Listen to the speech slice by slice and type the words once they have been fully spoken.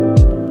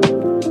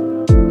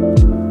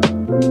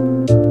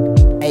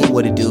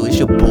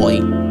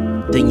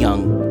boy, the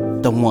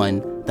young, the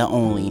one, the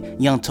only,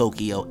 Young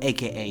Tokyo,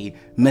 aka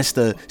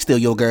Mr. Still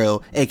Your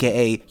Girl,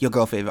 aka your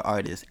girl favorite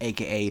artist,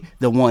 aka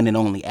the one and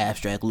only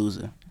Abstract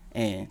Loser.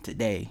 And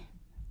today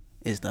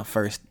is the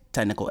first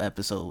technical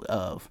episode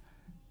of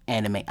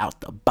Anime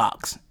Out the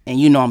Box. And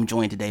you know I'm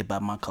joined today by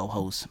my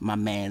co-host, my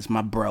mans,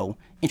 my bro.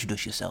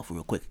 Introduce yourself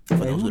real quick for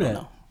those who don't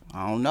know.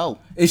 I don't know.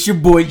 It's your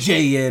boy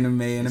J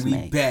Anime, and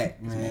we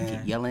back, man.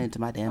 Keep yelling into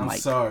my damn mic. I'm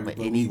sorry, but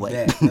anyway, we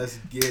back. Let's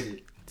get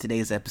it.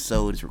 Today's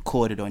episode is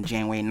recorded on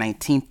January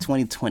 19th,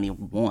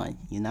 2021.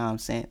 You know what I'm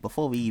saying?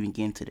 Before we even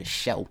get into the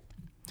show,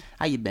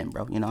 how you been,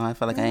 bro? You know, I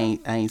feel like I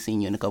ain't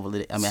seen you in a couple of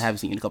days. I haven't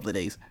seen you in a couple of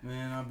days.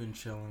 Man, I've been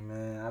chilling,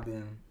 man. I've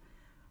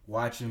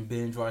been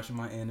binge watching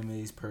my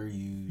animes per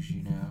usual,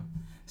 you know.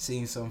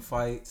 Seeing some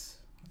fights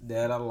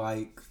that I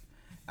like.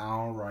 I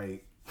don't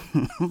write.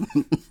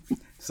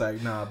 It's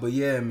like, nah, but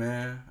yeah,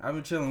 man. I've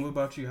been chilling. What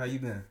about you? How you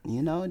been?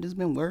 You know, just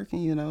been working,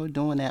 you know,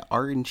 doing that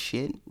art and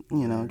shit,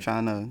 you know,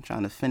 trying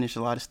to finish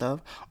a lot of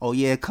stuff. Oh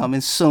yeah, coming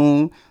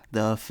soon,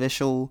 the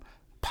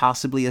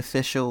possibly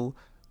official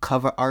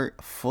cover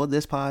art for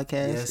this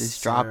podcast is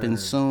dropping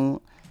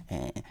soon.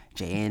 And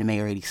J Anime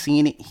already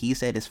seen it. He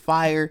said it's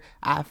fire.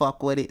 I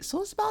fuck with it.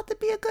 So it's about to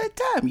be a good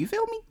time. You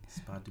feel me? It's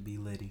about to be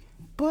litty.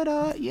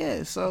 But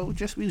yeah, so we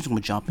just gonna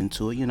jump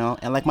into it, you know.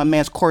 And like my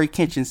man's Corey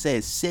Kenshin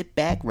says, sit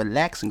back,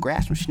 relax, and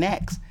grab some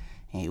snacks.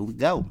 And here we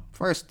go.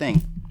 First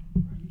thing,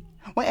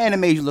 what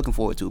anime you looking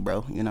forward to,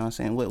 bro? You know what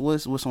I'm saying?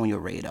 What's on your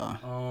radar?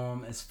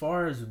 As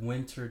far as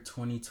winter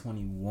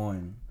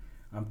 2021,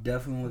 I'm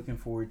definitely looking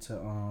forward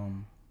to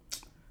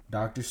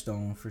Dr.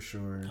 Stone for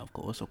sure. Of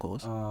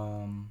course.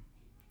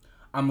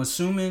 I'm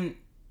assuming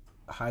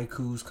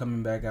Haiku's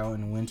coming back out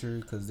in the winter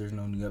because there's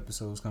no new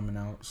episodes coming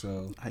out.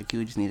 So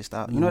Haiku just need to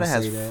stop. You know that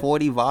has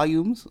 40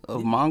 volumes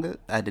of manga?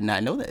 I did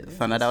not know that. I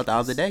found that out the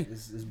other day.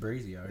 It's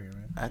brazy out here,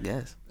 man. I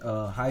guess.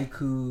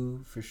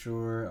 Haiku for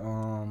sure.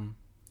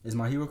 Is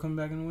My Hero coming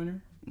back in the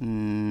winter?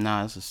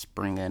 Nah, it's a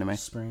spring anime.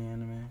 Spring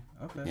anime.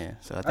 Okay. Yeah,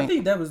 so I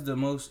think that was the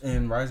most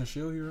in Rising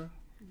Shield Hero.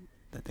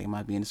 That thing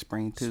might be in the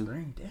spring too.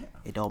 Spring, damn.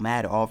 It don't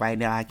matter. All right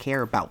now I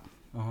care about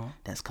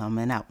that's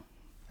coming out.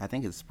 I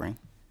think it's spring.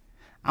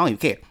 I don't even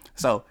care.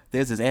 So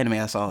there's this anime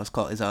I saw.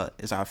 It's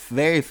our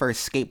very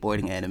first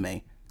skateboarding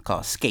anime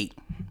called Skate,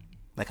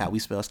 like how we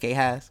spell skate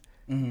has.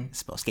 Mm-hmm.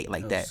 Spell skate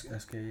like that.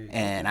 SK.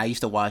 And I used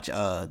to watch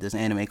this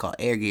anime called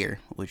Air Gear,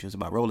 which was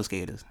about roller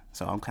skaters.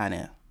 So I'm kind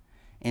of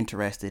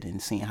interested in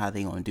seeing how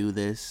they gonna do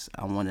this.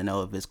 I want to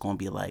know if it's gonna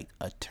be like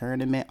a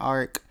tournament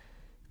arc,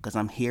 because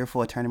I'm here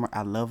for a tournament.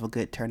 I love a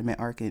good tournament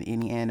arc in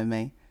any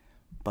anime,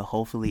 but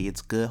hopefully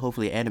it's good.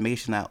 Hopefully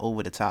animation not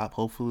over the top.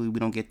 Hopefully we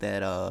don't get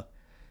that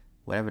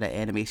whatever that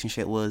animation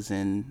shit was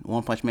in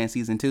One Punch Man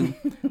season 2,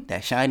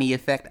 that shiny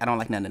effect. I don't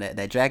like none of that.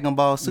 That Dragon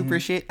Ball Super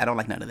shit. I don't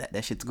like none of that.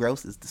 That shit's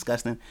gross. It's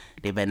disgusting.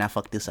 They better not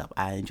fuck this up.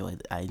 I enjoy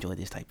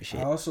this type of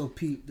shit. I also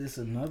peeped this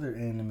another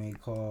anime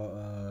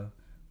called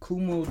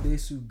Kumo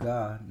Desu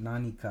ga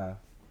Nanika.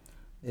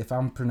 If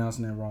I'm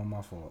pronouncing that wrong,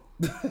 my fault.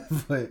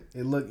 But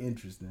it looked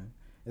interesting.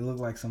 It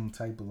looked like some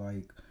type of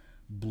like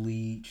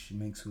Bleach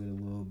mixed with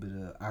a little bit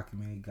of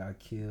Akame Got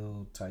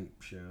Killed type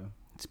show.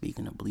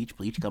 Speaking of Bleach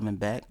coming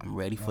back. I'm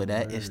ready for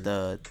that. Word. It's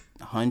the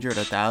 100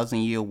 or 1,000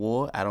 year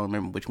war. I don't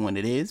remember which one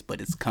it is,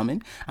 but it's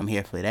coming. I'm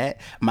here for that.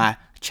 My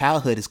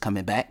childhood is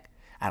coming back.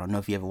 I don't know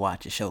if you ever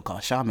watched a show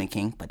called Shaman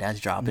King, but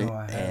that's dropping,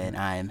 and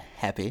I'm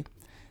happy.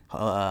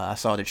 I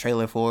saw the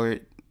trailer for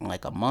it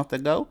like a month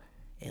ago.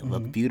 It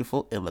looked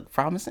beautiful. It looked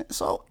promising.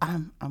 So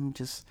I'm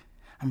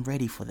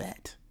ready for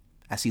that.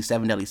 I see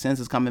Seven Deadly Sins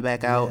is coming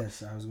back out.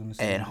 Yes, I was going to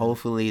say. And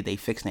hopefully they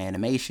fix the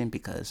animation,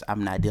 because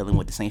I'm not dealing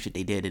with the same shit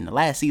they did in the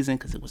last season,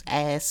 because it was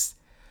ass.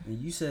 And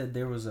you said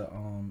there was a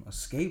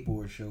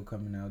skateboard show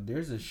coming out.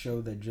 There's a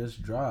show that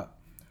just dropped.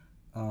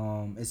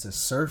 It's a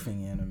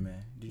surfing anime.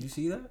 Did you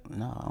see that?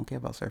 No, I don't care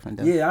about surfing.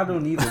 Though. Yeah, I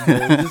don't either.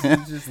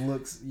 It just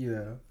looks,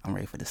 I'm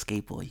ready for the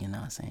skateboard. You know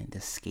what I'm saying? The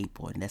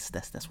skateboard.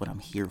 That's what I'm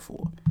here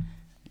for.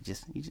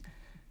 It's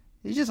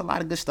just a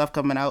lot of good stuff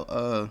coming out.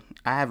 I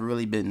haven't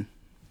really been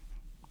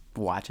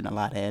watching a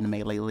lot of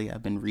anime lately.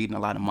 I've been reading a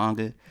lot of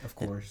manga. Of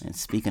course. And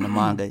speaking of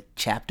manga,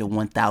 chapter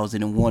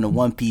 1001 of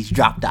One Piece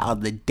dropped the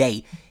other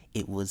day.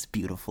 It was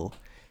beautiful.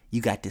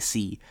 You got to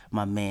see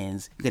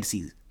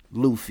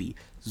Luffy,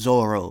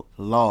 Zoro,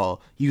 Law,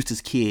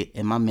 Eustace Kid,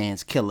 and my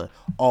man's Killer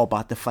all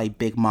about to fight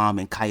Big Mom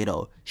and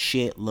Kaido.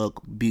 Shit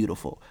look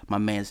beautiful. My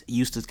man's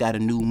Eustace got a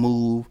new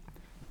move.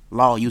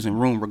 Law using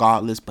Rune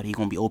regardless, but he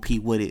gonna be OP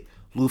with it.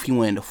 Luffy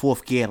went in the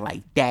 4th gear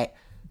like that.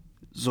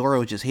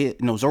 Zoro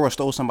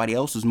stole somebody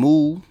else's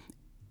move,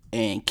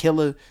 and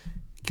Killer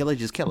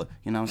just Killer.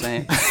 You know what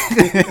I'm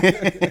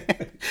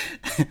saying?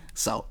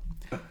 So,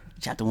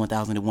 chapter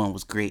 1001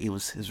 was great. It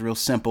was real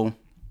simple.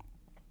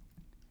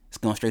 It's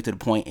going straight to the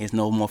point. It's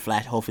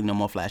hopefully no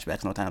more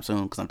flashbacks no time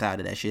soon, because I'm tired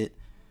of that shit.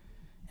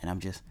 And I'm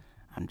just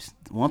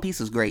One Piece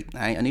is great.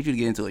 I need you to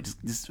get into it.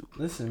 Just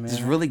listen, man.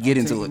 Just really get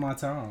into it. My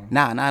time.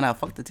 Nah.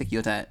 Fuck to take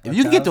your time. If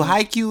you can get through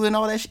Haikyuu and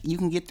all that shit, you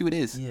can get through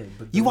this. Yeah,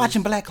 but you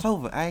watching Black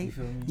Clover, alright? You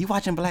feel me? You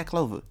watching Black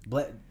Clover.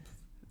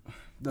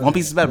 One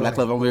Piece is better. Black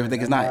Clover.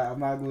 Everything is not. I'm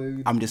not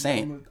going. I'm just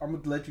saying. I'm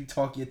gonna let you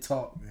talk your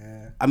talk,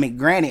 man. I mean,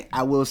 granted,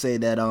 I will say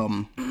that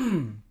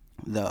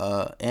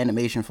the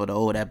animation for the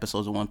old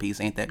episodes of One Piece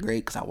ain't that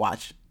great because I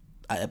watched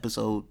an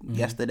episode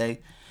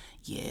yesterday.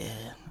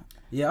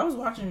 Yeah, I was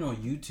watching it on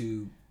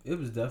YouTube. It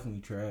was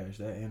definitely trash.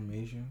 That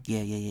animation.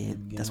 Yeah.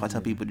 That's why I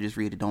tell people to just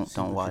read it. Don't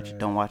watch. trash.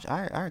 Don't watch. All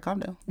right, calm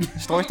down.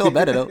 Story's still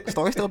better though.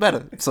 Story's still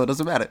better, so it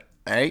doesn't matter.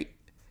 All right.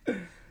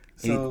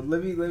 So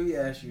let me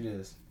ask you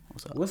this: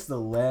 What's up? What's the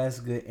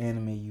last good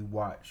anime you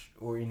watched,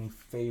 or any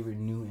favorite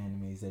new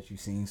animes that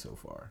you've seen so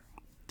far?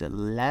 The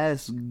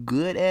last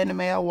good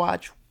anime I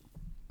watched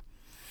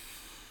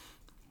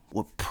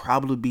would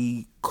probably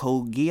be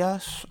Code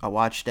Geass. I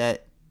watched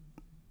that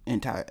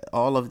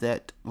all of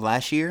that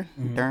last year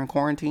during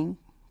quarantine,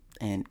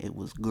 and it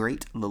was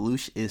great.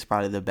 Lelouch is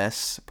probably the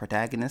best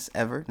antagonist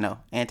ever.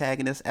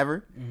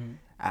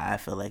 I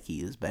feel like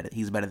he is better.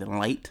 He's better than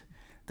Light.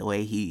 The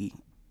way he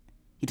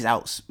just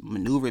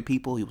outmaneuvered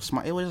people. He was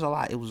smart. It was just a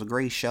lot. It was a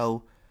great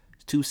show.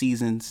 2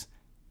 seasons.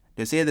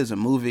 They said there's a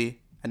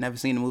movie. I never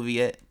seen the movie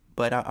yet,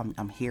 but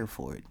I'm here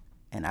for it,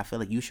 and I feel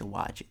like you should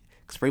watch it.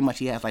 Cause pretty much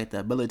he has like the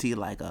ability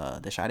like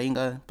the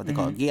Sharingan, but they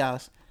call it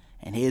Geass,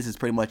 and his is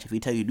pretty much if he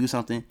tell you to do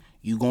something,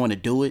 you going to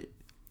do it.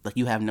 Like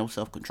you have no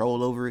self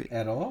control over it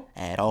At all.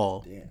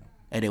 Damn.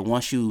 And then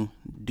once you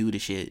do the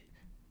shit,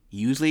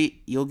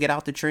 usually you'll get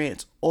out the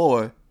trance,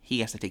 or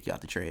he has to take you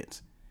out the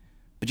trance.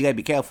 But you gotta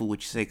be careful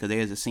what you say, because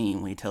there's a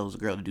scene when he tells the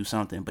girl to do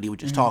something, but he was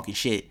just talking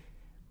shit,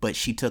 but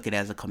she took it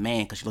as a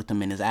command because she looked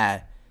him in his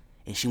eye,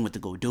 and she went to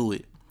go do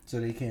it.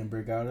 So they can't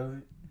break out of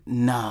it.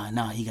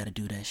 Nah, he gotta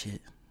do that shit.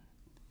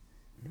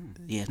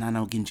 Yeah, it's not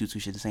no Genjutsu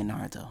shit. This ain't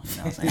Naruto. You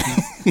know what I'm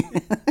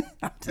saying?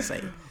 I'm just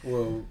saying.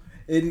 Well,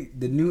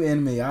 the new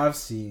anime I've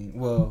seen,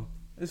 well,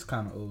 it's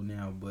kind of old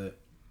now, but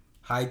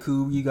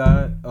Haiku you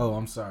got. Oh,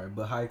 I'm sorry,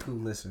 but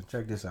Haiku, listen,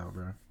 check this out,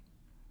 bro.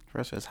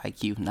 First it's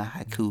Haiku, not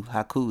Haiku.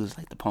 Haiku is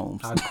like the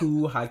poems.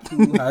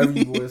 Haiku, however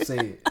you want to say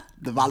it.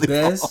 The volleyball.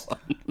 Best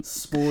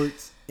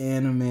sports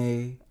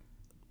anime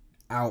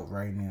out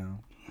right now,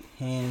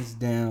 hands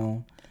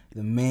down.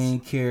 The main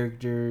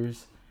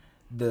characters,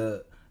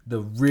 the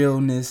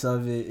realness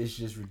of it is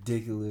just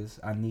ridiculous.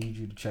 I need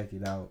you to check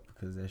it out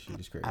because that shit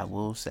is crazy. I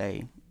will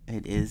say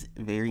it is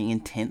very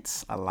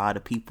intense. A lot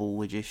of people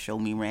would just show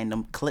me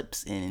random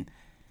clips and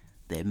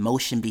the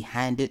emotion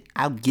behind it.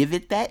 I'll give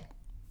it that,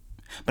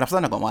 but I'm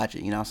still not gonna watch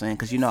it. You know what I'm saying?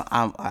 Because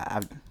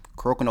I'm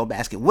Kuroko no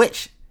Basket,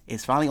 which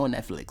is finally on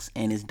Netflix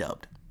and is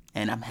dubbed,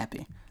 and I'm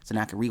happy. So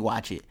now I can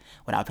rewatch it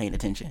without paying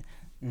attention,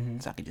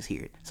 so I can just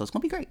hear it. So it's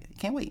gonna be great.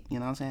 Can't wait. You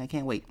know what I'm saying? I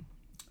can't wait.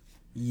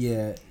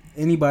 Yeah,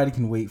 anybody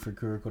can wait for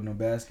Kuroko no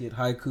Basket.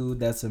 Haiku,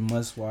 that's a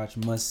must-watch,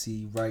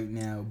 must-see right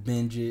now.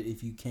 Binge it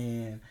if you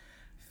can.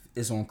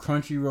 It's on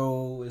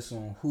Crunchyroll, it's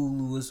on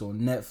Hulu, it's on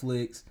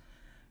Netflix.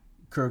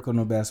 Kuroko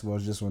no Basketball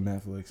is just on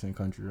Netflix and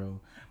Crunchyroll.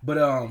 But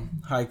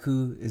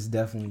Haiku is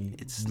definitely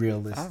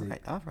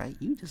realistic. All right.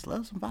 You just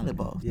love some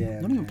volleyball. Yeah,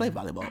 you don't even play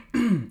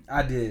volleyball.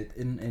 I did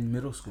in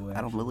middle school, actually.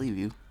 I don't believe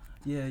you.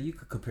 Yeah, you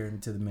could compare me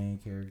to the main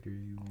character.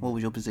 What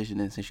was your position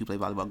then since you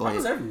played volleyball? Go I ahead.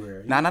 was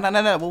everywhere. No.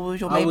 What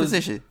was your main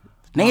position?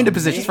 Name the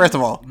positions first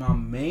of all. My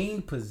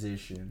main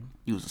position.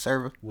 You was a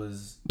server? I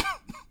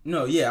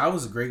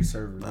was a great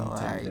server. Let me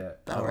tell you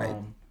that. All right.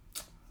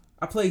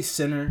 I played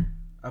center.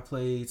 I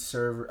played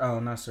server.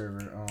 Oh, not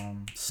server.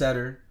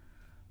 Setter.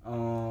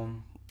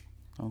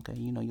 Okay,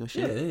 you know your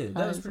shit.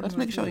 Yeah. Let's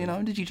make sure,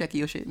 did you check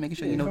your shit? Making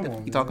sure you know what the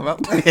fuck you talking man.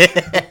 about.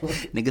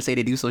 Niggas say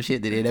they do some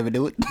shit that they never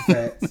do it.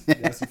 Facts.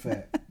 That's a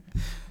fact.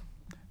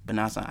 But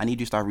now, son, I need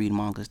you to start reading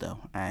mangas, though.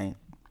 I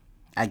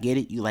get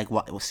it. You like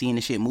seeing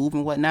the shit move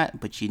and whatnot,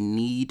 but you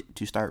need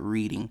to start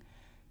reading.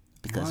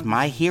 Because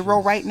My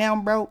Hero right now,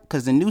 bro,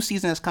 because the new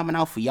season that's coming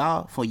out for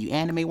y'all, for you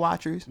anime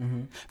watchers.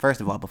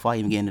 First of all, before I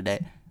even get into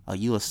that, are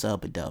you a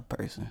sub or dub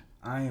person?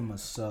 I am a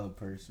sub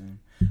person.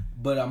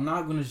 But I'm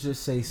not going to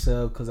just say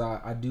sub because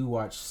I do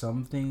watch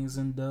some things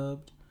in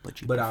dubbed.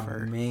 But I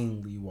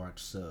mainly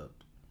watch subbed.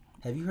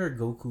 Have you heard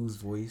Goku's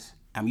voice?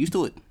 I'm used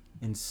to it.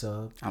 In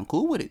sub? I'm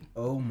cool with it.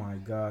 Oh my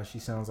gosh, she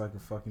sounds like a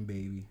fucking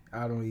baby.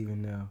 I don't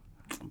even know.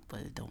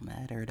 But it don't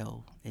matter,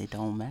 though. It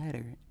don't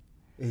matter.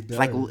 It does.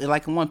 It's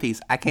like in One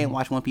Piece. I can't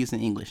watch One Piece in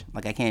English.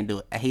 Like, I can't do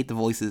it. I hate the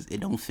voices. It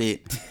don't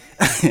fit.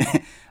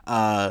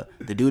 The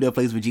dude that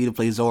plays Vegeta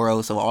plays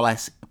Zoro, so all I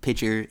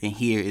picture and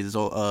hear is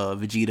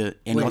Vegeta.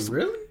 And Wait,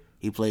 really?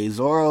 He plays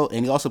Zoro,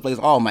 and he also plays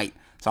All Might.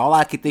 So all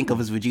I can think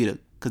of is Vegeta.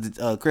 Because it's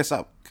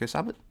Chris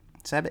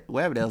Sabat,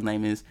 whatever the hell's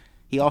name is.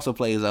 He also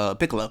plays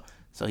Piccolo.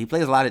 So he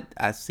plays a lot of...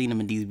 I've seen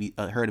him in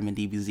DBZ, heard him in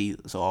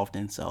DBZ so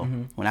often. So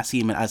when I see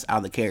him as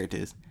other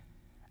characters,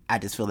 I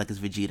just feel like it's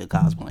Vegeta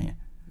cosplaying.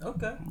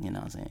 Okay. You know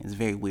what I'm saying? It's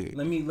very weird.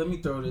 Let me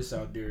throw this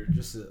out there.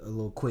 Just a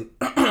little quick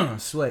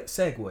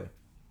segue.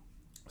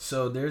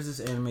 So there's this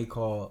anime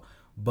called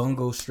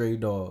Bungo Stray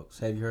Dogs.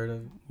 Have you heard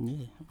of it?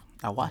 Yeah.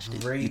 I watched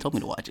it. You told me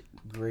to watch it.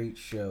 Great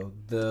show.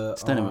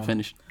 Still never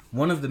finished.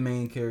 One of the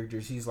main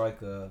characters, he's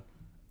like a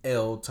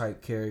L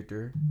type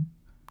character.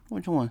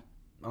 Which one?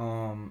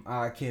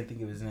 I can't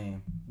think of his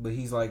name, but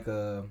he's like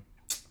a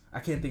I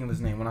can't think of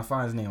his name. When I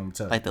find his name, I'm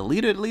telling. Like the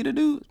leader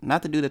dude,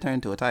 not the dude that turned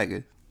into a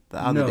tiger. The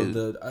other dude,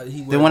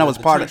 the one that was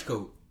part of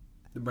coat,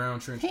 the brown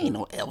trench he coat. ain't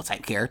no L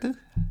type character.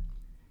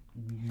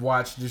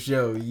 Watch the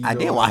show. I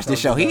did watch the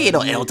show. He ain't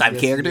no L type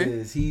character.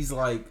 He's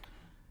like,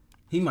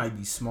 he might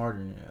be smarter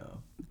than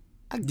L.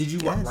 Did you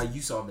watch? Like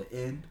you saw the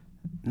end?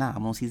 Nah,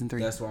 I'm on season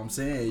 3. That's what I'm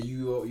saying.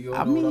 You know what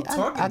I'm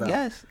talking about. I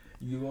guess.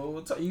 You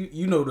know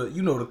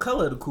the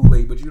color of the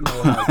Kool-Aid, but you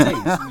know how it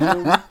tastes.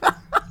 You know?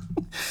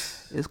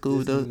 It's cool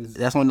though.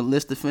 That's on the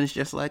list to finish.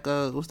 Just like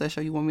what's that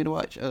show you want me to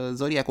watch?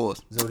 Zodiac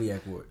Wars.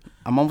 Zodiac Wars.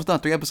 I'm almost done.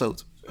 3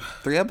 episodes.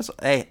 3 episodes.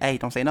 Hey,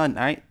 don't say nothing.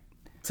 All right.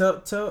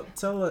 Tell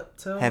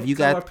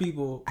our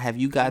people. Have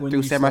you got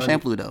through Samurai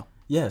Champloo though?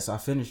 Yes, I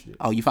finished it.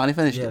 Oh, you finally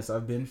finished it? Yes,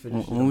 I've been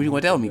finished. When were you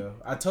gonna tell me?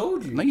 I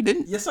told you. No, you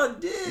didn't. Yes, I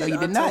did. No, you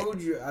did not.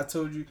 I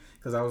told you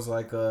because I was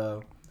like,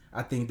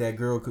 I think that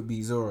girl could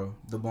be Zoro,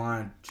 the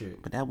blind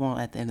chick. But that won't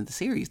at the end of the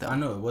series though. I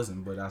know it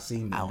wasn't, but I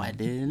seen it. Oh, I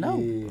didn't know.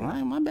 Yeah.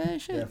 Right, my bad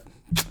shit.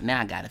 Yeah.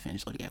 Now I gotta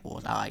finish Zodiac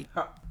Wars. All right.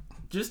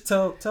 Just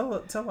tell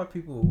our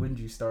people, when did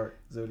you start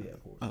Zodiac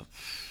Wars?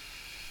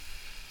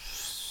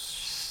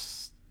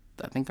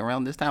 I think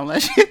around this time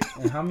last year.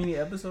 And how many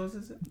episodes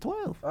is it?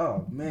 12.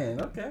 Oh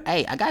man, okay.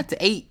 Hey, I got to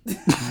 8.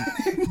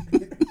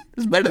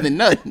 It's better than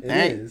none. It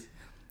is.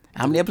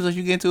 How many episodes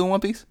you get to in One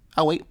Piece?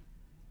 I'll wait.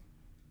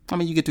 How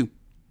many you get to?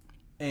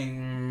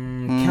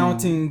 And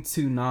counting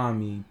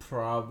Toonami,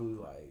 probably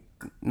like.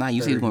 Nah,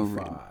 you see it's going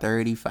to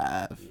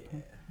 35. Yeah.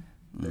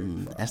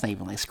 35. That's not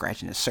even like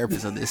scratching the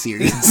surface of this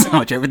series. That's how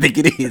much everything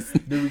it is.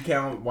 Do we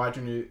count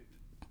watching it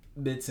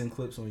bits and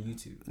clips on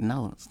YouTube?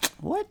 No.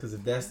 What? Because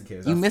if that's the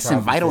case, you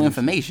missing vital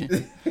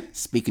information.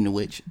 Speaking of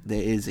which,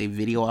 there is a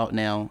video out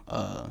now.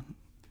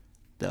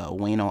 The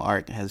Wano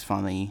arc has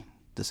finally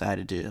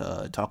decided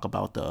to talk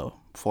about the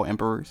 4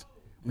 emperors,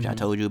 which I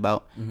told you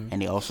about,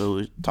 and they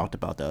also talked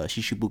about the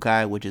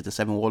Shishibukai, which is the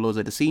 7 warlords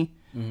of the sea,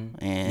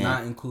 and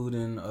not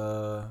including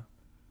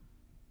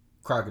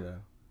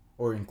Crocodile,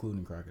 or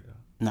including Crocodile.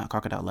 No,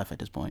 Crocodile left at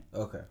this point.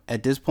 Okay.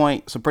 At this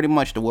point, so pretty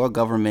much the world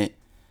government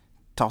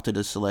talked to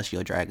the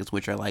celestial dragons,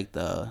 which are like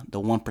the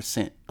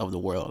 1% of the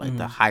world, like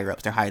the higher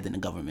ups. They're higher than the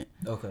government.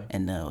 Okay.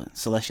 And the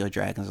celestial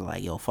dragons are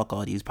like, yo, fuck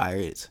all these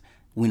pirates.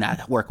 We're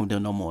not working with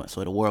them no more.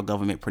 So the world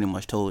government pretty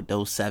much told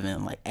those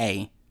 7, like,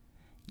 hey,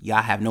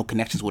 y'all have no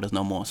connections with us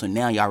no more. So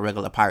now y'all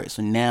regular pirates.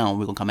 So now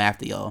we're gonna come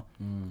after y'all.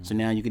 So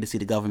now you get to see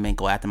the government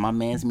go after my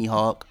man's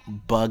Mihawk,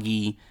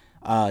 Buggy.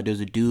 There's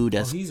a dude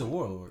that's he's a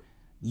warlord.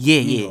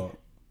 Yeah.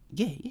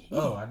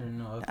 Oh, I didn't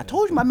know. Okay. I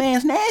told you my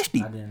man's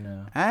nasty. I didn't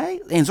know. All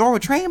right, and Zoro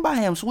trained by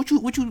him. So what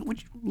you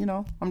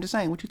know? I'm just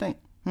saying. What you think?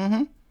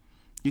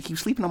 You keep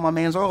sleeping on my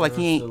man Zoro like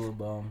he ain't. Still a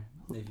bum,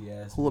 if you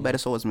ask Who me. a better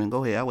swordsman?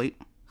 Go ahead. I'll wait.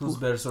 Who's a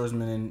better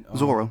swordsman than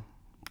Zoro?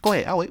 Go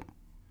ahead. I'll wait.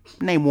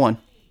 Name one.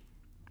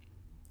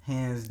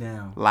 Hands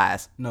down.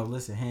 Lies. No,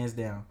 listen. Hands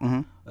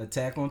down.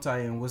 Attack on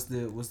Titan. What's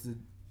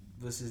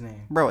his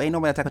name? Bro, ain't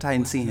nobody Attack on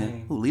Titan What's seen his him.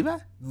 name? Who? Levi?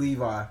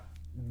 Levi.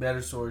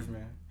 Better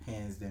swordsman.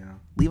 Hands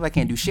down. Levi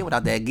can't do shit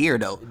without that gear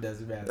though. It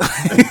doesn't matter.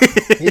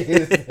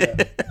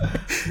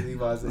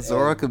 Levi's an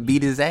Zoro animal. could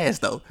beat his ass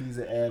though. He's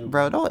an animal.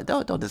 Bro,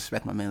 don't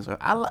disrespect my man Zoro.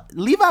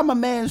 Levi my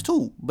man's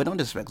too, but don't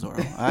disrespect Zoro.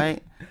 All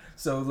right.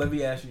 So let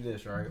me ask you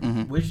this, right?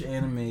 Which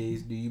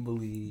animes do you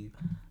believe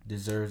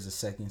deserves a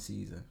second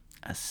season?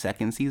 A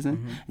second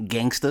season?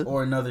 Gangsta.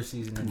 Or another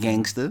season?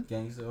 Gangsta.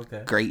 Gangsta,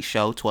 okay. Great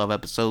show, 12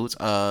 episodes.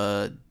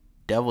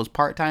 Devil's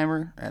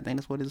Part-Timer, I think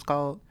that's what it's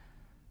called.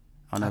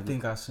 I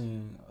think I've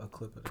seen a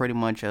clip of it. Pretty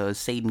much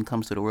Satan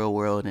comes to the real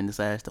world and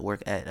decides to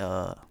work at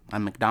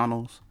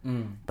McDonald's.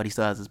 But he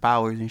still has his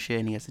powers and shit,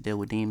 and he has to deal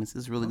with demons.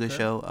 It's a really good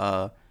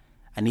show.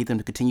 I need them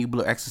to continue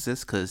Blue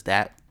Exorcist because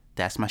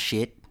that's my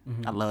shit.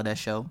 I love that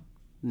show.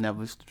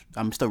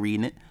 I'm still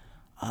reading it.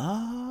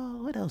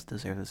 What else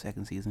deserves a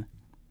second season?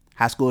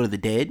 High School of the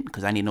Dead,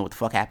 because I need to know what the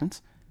fuck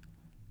happens.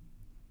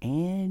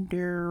 And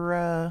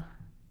I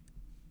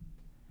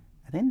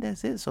think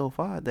that's it so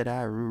far that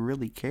I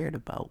really cared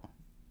about.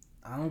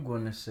 I'm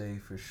gonna say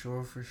for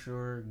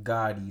sure,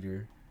 God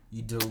Eater.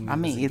 You told me. I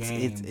mean,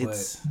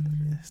 it's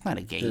not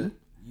a game.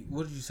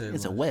 What did you say?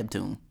 It's a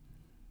webtoon.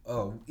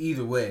 Oh,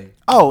 either way.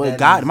 Oh,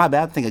 God, my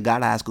bad. I'm thinking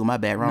God High School. My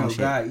bad. Wrong shit.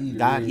 God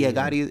Eater.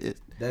 God Eater.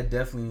 That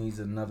definitely needs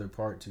another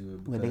part to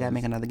it. Well, they gotta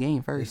make another game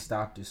They first.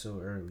 stopped it so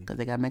early. Because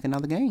they gotta make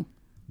another game.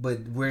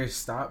 But where it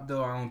stopped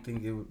though, I don't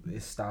think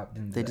it stopped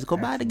in. They just go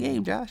buy the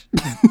game, Josh.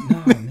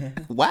 No, man.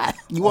 Why?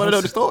 You want to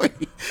know the story?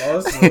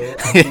 Also, I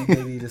think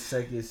they need a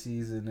second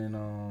season.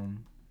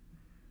 And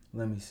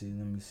let me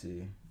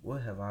see.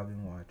 What have I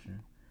been watching?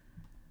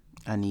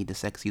 I need the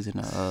second season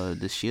of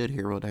the Shield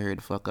Hero to hurry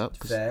the fuck up.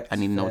 Facts, I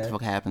need to know what the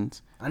fuck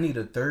happens. I need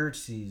a third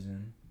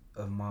season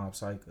of Mob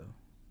Psycho.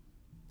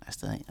 I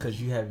still ain't.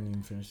 Because you haven't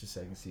even finished the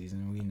second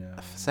season. We know.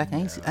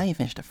 I ain't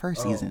finished the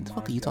first season. The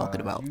fuck are you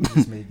talking about? You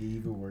just make it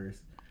even worse.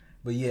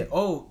 But yeah.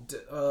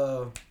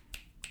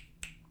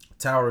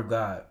 Tower of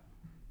God.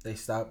 They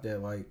stopped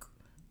at like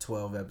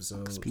 12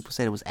 episodes. People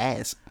said it was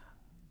ass.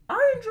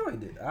 I I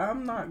enjoyed it.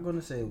 I'm not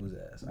gonna say it was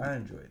ass. I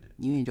enjoyed it.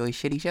 You enjoy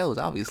shitty shows,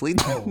 obviously.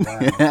 Oh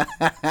wow,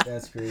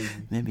 that's crazy.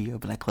 Maybe you're a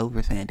Black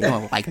Clover fan. They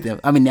don't like them.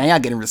 I mean, now y'all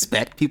getting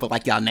respect. People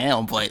like y'all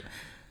now, but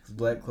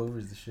Black Clover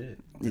is the shit.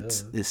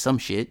 it's some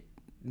shit.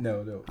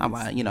 No.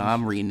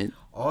 I'm reading it.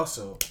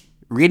 Also,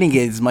 Reading it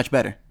is much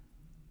better.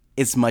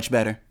 It's much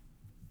better.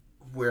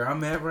 Where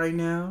I'm at right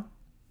now,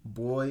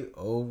 boy,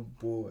 oh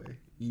boy.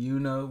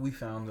 We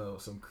found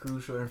out some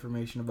crucial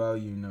information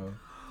about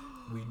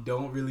We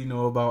don't really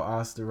know about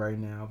Asta right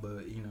now,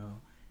 but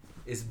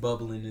it's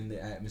bubbling in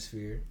the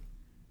atmosphere.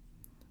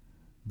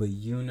 But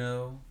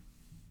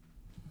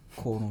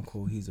quote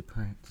unquote, he's a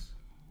prince.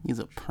 He's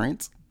a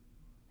prince?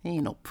 He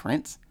ain't no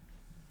prince.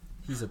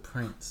 He's a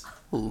prince.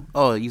 Who?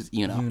 Oh, he's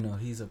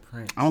he's a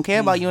prince. I don't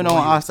care about and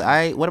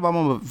Asta. What about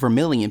my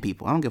Vermilion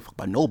people? I don't give a fuck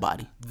about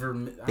nobody.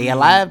 They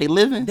alive? They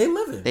living? They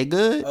living. They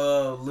good?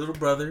 Little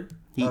brother.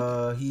 He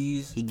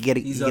get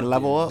a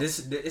level up.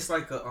 It's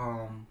like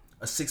a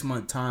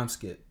 6-month time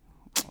skip.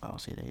 I'll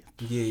say that.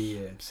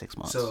 Yeah. 6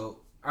 months. So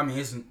I mean,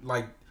 it's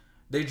like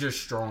they're just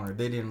stronger.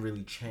 They didn't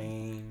really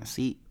change.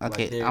 See,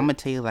 okay, I'm gonna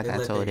tell you like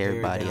I told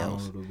everybody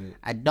else.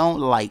 I don't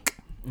like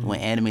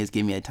when animes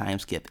give me a time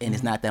skip and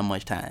it's not that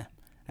much time.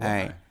 All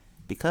right,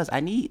 because I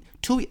need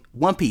 2.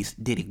 One Piece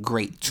did it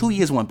great. 2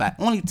 years went by.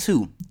 Only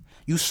 2.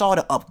 You saw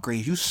the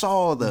upgrades. You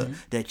saw the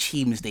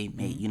achievements they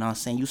made. You know what I'm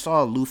saying? You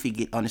saw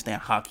Luffy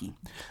understand hockey.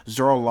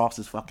 Zoro lost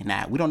his fucking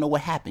eye. We don't know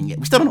what happened yet.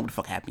 We still don't know what the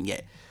fuck happened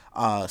yet.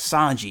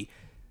 Sanji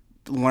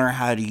learn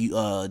how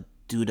to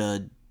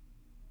do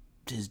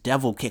his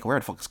devil kick,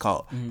 whatever the fuck it's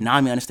called.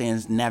 Nami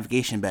understands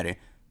navigation better.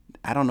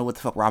 I don't know what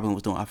the fuck Robin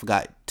was doing. I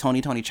forgot.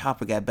 Tony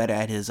Chopper got better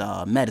at his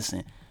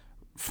medicine.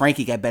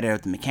 Frankie got better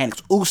at the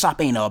mechanics.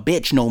 Usopp ain't a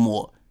bitch no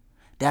more.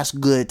 That's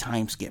good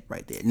time skip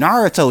right there.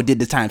 Naruto did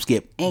the time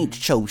skip. Ain't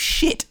show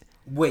shit.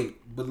 Wait,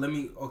 but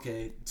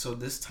okay, so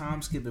this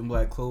time skip in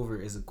Black Clover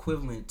is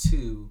equivalent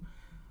to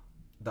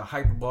the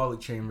hyperbolic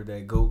chamber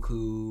that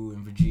Goku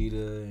and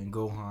Vegeta and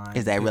Gohan.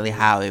 Is that really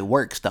how it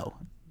works though?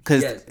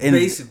 Yes,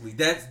 basically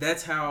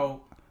that's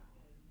how.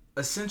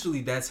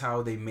 Essentially, that's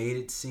how they made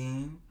it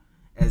seem,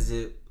 as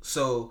if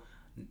so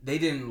they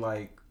didn't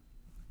like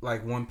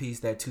One Piece,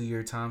 that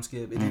 2-year time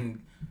skip. It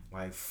didn't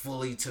like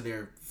fully to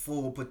their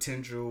full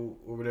potential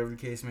or whatever the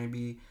case may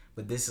be.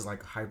 But this is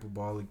like a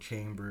hyperbolic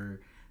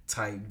chamber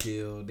type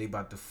deal. They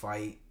about to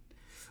fight.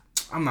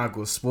 I'm not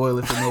gonna spoil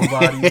it for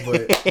nobody,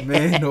 but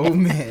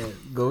man,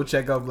 go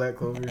check out Black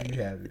Clover if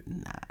you have it.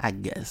 Nah, I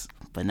guess,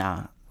 but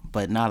nah,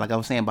 like I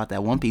was saying about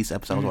that One Piece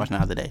episode I was watching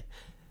the other day.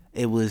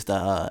 It was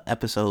the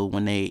episode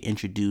when they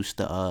introduced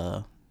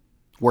the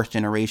Worst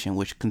Generation,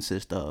 which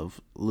consists of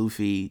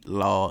Luffy,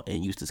 Law,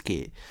 and Eustace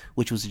Kid,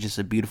 which was just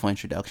a beautiful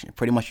introduction.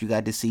 Pretty much you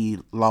got to see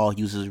Law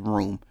use his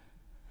room,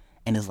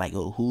 and it's like,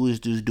 oh, who is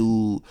this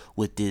dude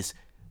with this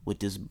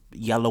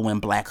yellow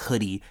and black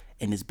hoodie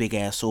and this big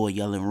ass sword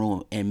yelling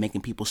room and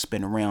making people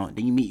spin around.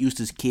 Then you meet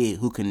Eustace Kid,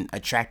 who can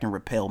attract and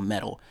repel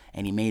metal,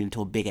 and he made it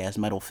into a big ass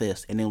metal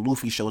fist. And then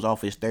Luffy shows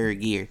off his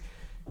 3rd gear.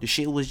 The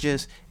shit was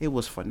it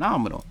was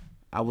phenomenal.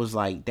 I was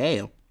like,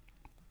 damn,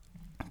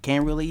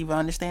 can't really even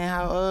understand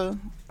how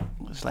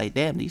it's like,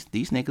 damn, these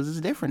niggas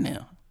is different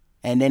now.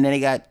 And then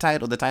they got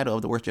the title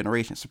of the Worst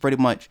Generation. So pretty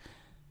much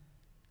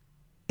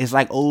it's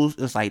like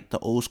the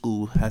old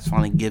school has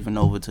finally given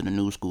over to the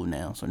new school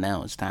now. So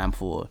now it's time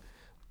for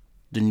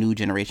the new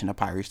generation of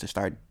pirates to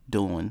start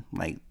doing,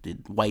 like the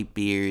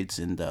Whitebeards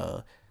and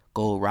the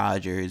Gold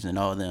Rogers and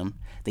all of them.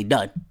 They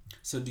done.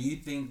 So do you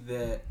think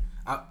that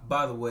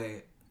by the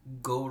way,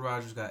 Gold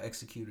Rogers got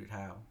executed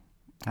how?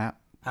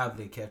 How did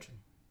they catch him?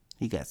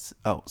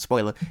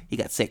 Spoiler, he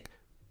got sick.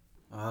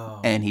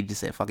 Oh. And he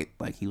just said fuck it,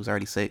 like he was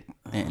already sick,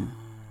 and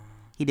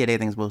he did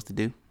everything he was supposed to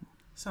do.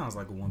 Sounds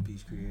like a One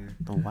Piece creator.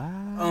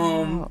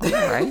 Wow.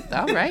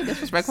 All right.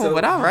 Disrespectful,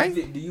 but all right.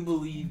 Do you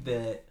believe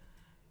that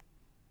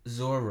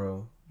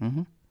Zoro,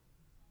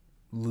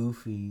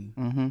 Luffy,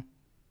 I'm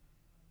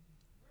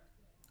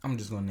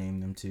just gonna name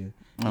them too.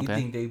 Do you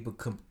think they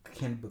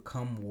can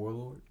become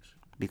warlords?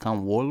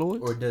 Become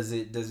warlords? Or does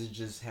it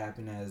just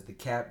happen as the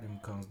captain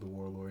becomes the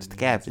warlord? It's the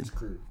captain.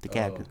 The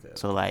captain. Okay.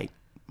 So like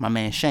my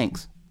man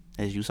Shanks,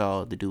 as you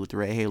saw, the dude with the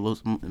red hair,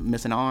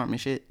 missing an arm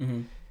and shit.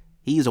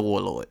 He's a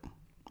warlord,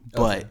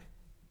 but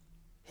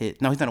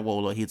he's not a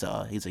warlord. He's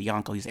a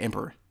Yonko. He's an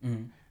emperor,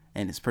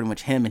 and it's pretty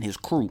much him and his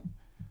crew.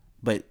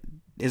 But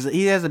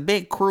he has a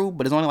big crew,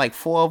 but there's only like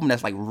 4 of them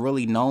that's like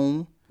really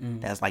known.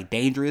 That's like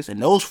dangerous,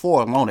 and those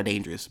 4 alone are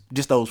dangerous.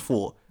 Just those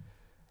 4,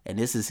 and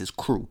this is his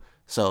crew.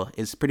 So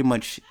it's pretty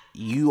much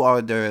you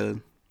are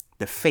the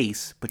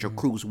face, but your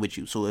crew's with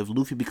you. So if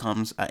Luffy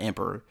becomes an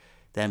emperor,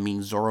 that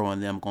means Zoro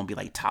and them gonna be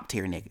like top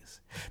tier niggas.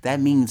 That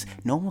means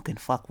no one can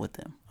fuck with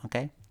them,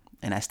 okay?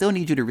 And I still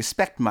need you to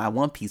respect my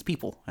One Piece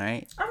people, all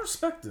right? I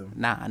respect them.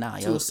 Nah,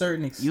 to a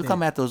certain extent. You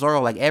come after Zoro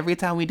like every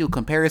time we do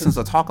comparisons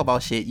or talk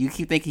about shit, you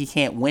keep thinking he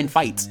can't win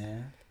fights.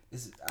 Man,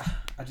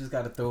 I just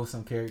gotta throw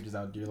some characters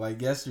out there.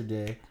 Like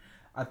yesterday,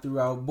 I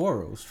threw out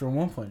Boros from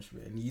One Punch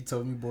Man, and you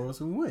told me Boros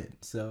would win.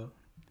 So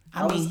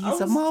I mean,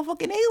 he's a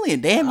motherfucking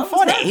alien. Damn,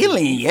 before the happy.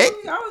 alien yet.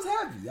 I was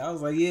happy. I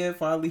was like, yeah,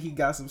 finally he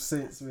got some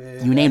sense,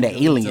 man. You named the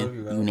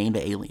alien. You named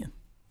the alien.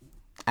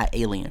 A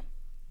alien.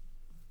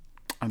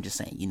 I'm just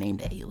saying, you named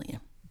the alien.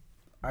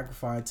 I could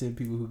find 10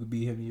 people who could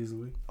beat him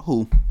easily.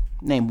 Who?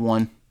 Name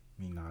one.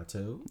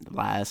 Minato.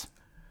 Lies.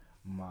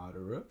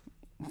 Madara.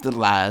 The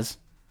lies.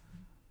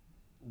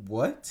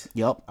 What?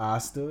 Yup.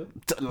 Asta.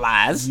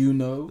 Lies.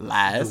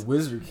 Lies. The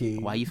Wizard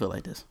King. Why you feel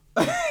like this?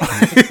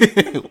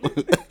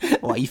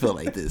 Why you feel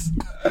like this?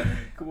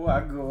 Come on, I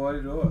can go on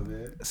and on,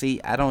 man.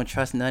 See, I don't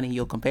trust none of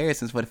your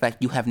comparisons for the fact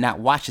you have not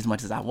watched as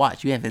much as I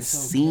watch. You haven't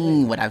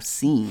seen what I've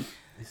seen.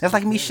 That's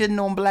like me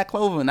shitting on Black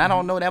Clover, and I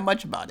don't know that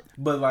much about it.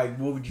 But, like,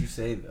 what would you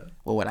say, though?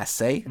 What would I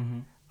say?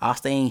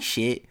 Asta ain't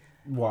shit.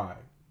 Why?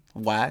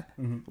 What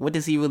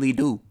does he really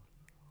do?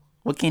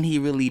 What can he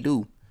really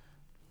do?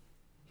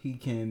 He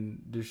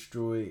can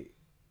destroy...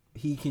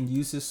 He can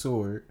use his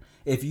sword.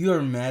 If you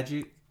are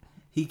magic,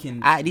 he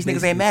can... These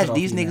niggas ain't magic.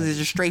 These niggas is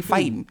just straight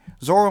fighting.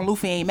 Zoro and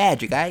Luffy ain't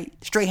magic, alright?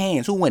 Straight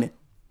hands. Who winning?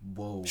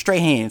 Whoa.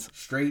 Straight hands.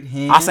 Straight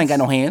hands? Asta ain't got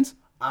no hands.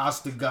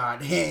 Asta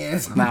got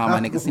hands. Nah, my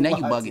nigga. See, now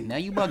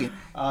you bugging.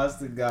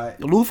 Asta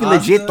got... Luffy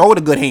legit throw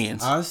the good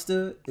hands.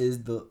 Asta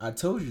is the... I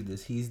told you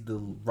this. He's the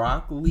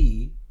Rock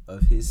Lee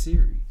of his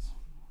series.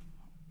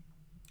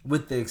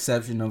 With the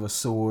exception of a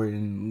sword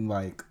and,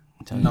 like,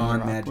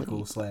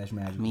 non-magical / magical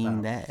I mean,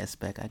 power. that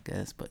aspect, I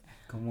guess, but...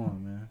 Come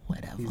on, man.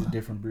 Whatever. He's a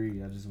different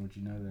breed. I just want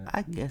you to know that.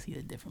 I guess he's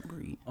a different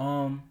breed.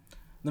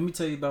 Let me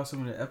tell you about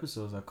some of the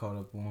episodes I caught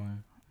up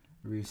on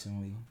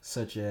recently,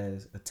 such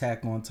as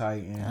Attack on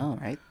Titan. All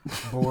right.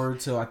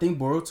 Boruto. I think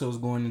Boruto's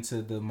going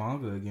into the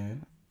manga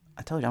again.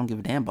 I told you I don't give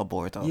a damn about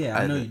Boruto. Yeah,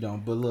 I know you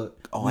don't, but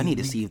look. I need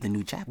to see if the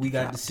new chapter We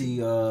got to see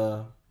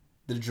the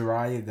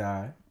Jiraiya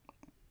guy.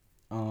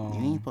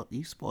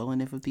 You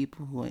spoiling it for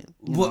people who ain't.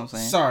 You know what I'm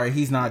saying? Sorry,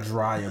 he's not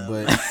Jiraiya,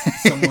 but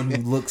someone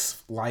who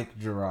looks like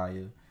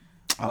Jiraiya.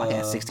 I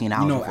had 16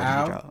 hours before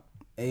he dropped.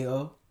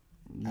 AO?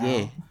 Yeah.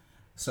 Al.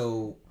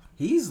 So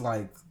he's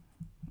like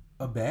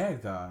a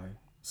bad guy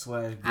 /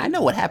 I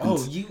know what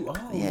happens.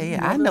 Yeah.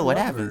 I know what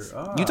happens.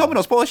 You told me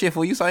don't spoil shit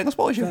for you, so I ain't gonna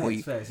spoil shit for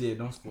you. Facts. Yeah,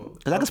 don't spoil it.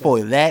 Because I can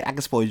spoil that. I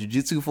can spoil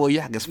Jujutsu for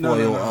you. I can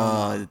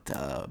spoil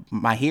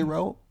My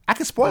Hero. I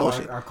can spoil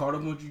shit. I caught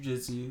up with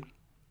Jujutsu.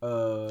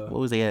 What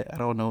was they at? I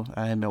don't know.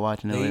 I haven't been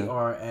watching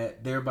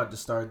it. They're about to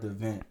start the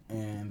event,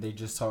 and they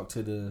just talked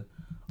to the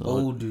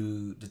old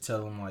dude to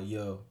tell him, like,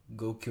 yo,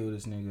 go kill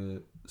this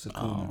nigga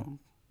Sukuna.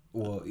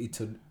 Or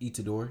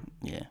Itadori.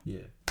 Yeah.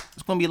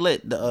 It's gonna be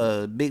lit.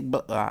 The big,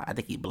 I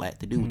think he's black.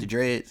 The dude with the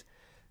dreads.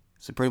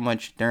 So pretty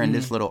much during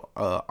this little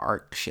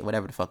arc shit,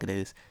 whatever the fuck it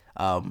is,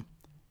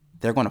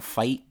 they're gonna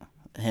fight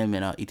him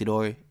and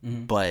Itadori,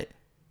 but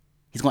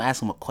he's gonna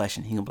ask him a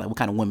question. He's gonna be like, "What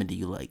kind of women do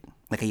you like?"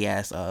 Like he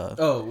asked.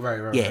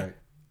 Right.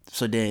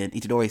 So then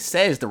Itadori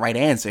says the right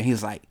answer. And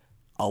he's like,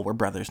 "Oh, we're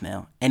brothers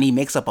now," and he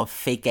makes up a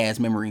fake ass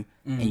memory,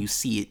 and you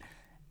see it.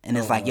 And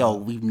it's like, yo,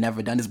 we've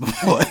never done this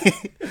before.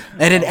 And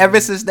then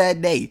ever since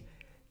that day,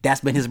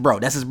 that's been his bro.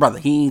 That's his brother.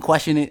 He ain't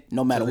question it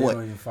no matter what.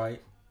 Don't even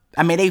fight?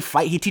 I mean, they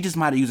fight. He teaches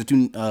him how to use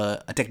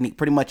a technique.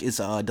 Pretty much it's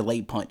a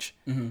delayed punch.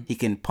 He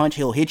can punch,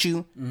 he'll hit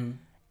you. And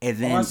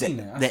then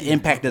the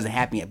impact doesn't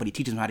happen yet, but he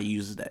teaches him how to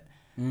use that.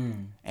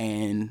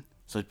 And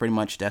so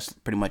it's that's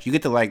pretty much, you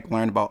get to like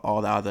learn about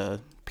all the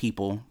other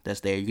people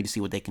that's there. You get to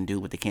see what they can do,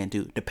 what they can't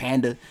do. The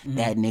panda,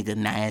 that nigga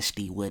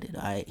nasty with it.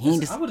 All right?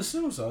 I would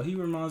assume so. He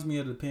reminds me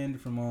of the panda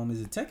from is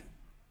it Tekken?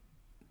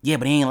 Yeah,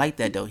 but he ain't like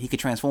that though. He could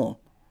transform.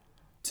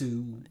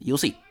 You'll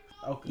see.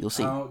 Okay. You'll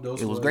see.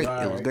 It was great.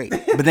 It was great.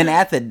 But then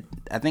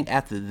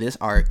after this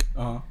arc,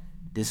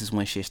 this is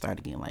when shit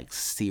started getting like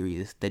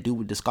serious. That dude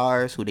with the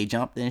scars, who they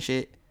jumped and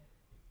shit.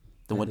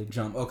 They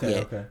jump.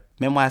 Okay.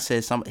 Remember I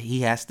said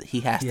he has to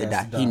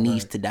die. He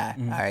needs to die.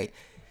 All right.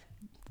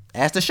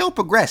 As the show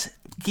progresses,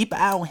 keep an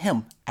eye on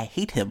him. I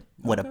hate him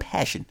with a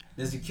passion.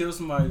 Does he kill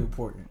somebody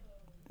important?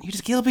 He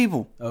just kill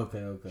people.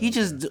 Okay. He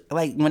just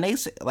like when they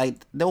say,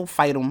 like they'll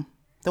fight him,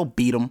 they'll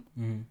beat him,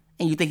 and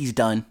you think he's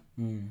done,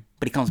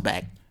 but he comes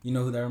back. You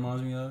know who that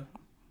reminds me of?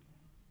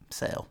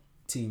 Cell.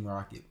 Team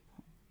Rocket.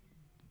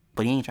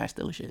 But he ain't trying to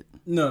steal shit.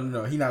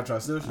 No, he not trying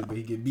to steal shit, but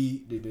he get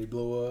beat. Did they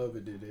blow up?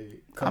 And did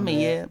they come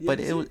back? But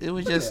it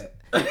was just.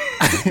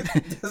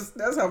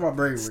 that's how my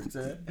brain works.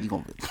 You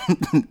gonna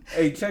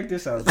Hey, check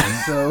this out.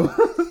 So,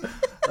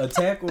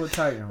 Attack on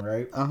Titan,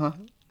 right?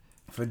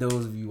 For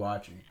those of you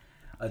watching,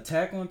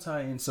 Attack on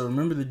Titan. So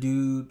remember the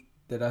dude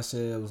that I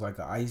said was like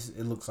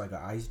it looks like an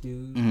ice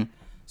dude.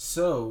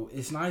 So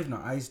it's not even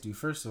an ice dude.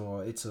 First of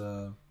all, it's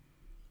a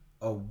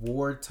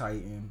war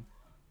Titan.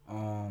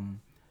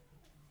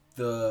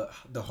 The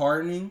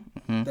hardening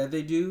that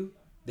they do,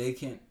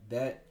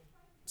 that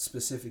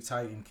specific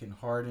Titan can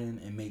harden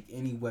and make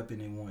any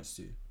weapon it wants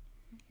to.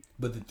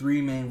 But the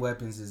three main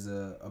weapons is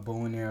a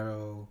bow and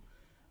arrow,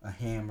 a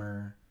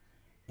hammer,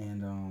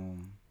 and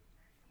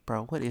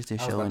bro, what is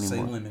this show I was about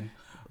anymore? to say women.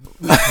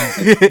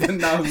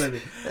 Not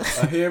limit.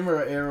 A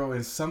hammer, an arrow,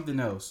 and something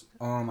else.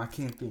 I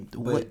can't think.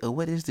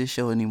 What is this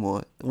show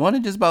anymore? One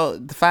is just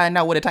about to find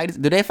out where the Titans.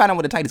 Do they find out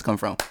where the Titans come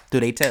from? Do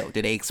they tell?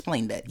 Do they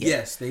explain that? Yet?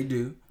 Yes, they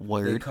do.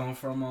 Word. They come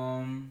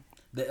from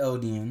the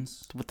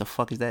Eldians. What the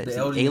fuck is that? The Is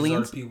Eldians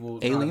aliens? are people.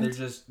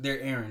 Aliens?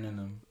 They're Aaron in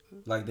them.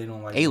 Like they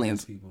don't like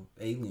Aliens. People.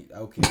 Alien.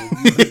 Okay.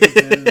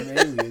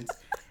 Aliens.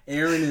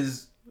 Aaron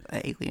is.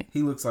 Alien.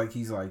 He looks like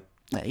he's like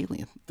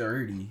Alien.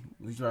 30.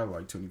 He's probably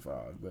like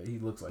 25, but he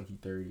looks like he's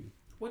 30.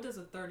 What does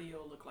a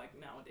 30-year-old look like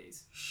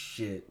nowadays?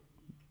 Shit.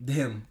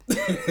 Them.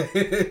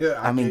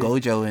 I mean,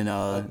 Gojo and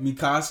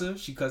Mikasa,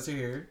 she cuts her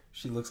hair.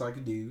 She looks like a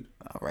dude.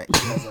 All right.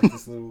 She has like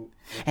this little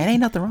And ain't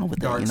nothing wrong with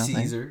that. dark You know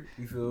Caesar.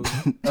 You feel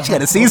me? She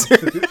got a Caesar.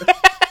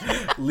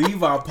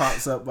 Levi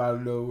pops up out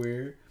of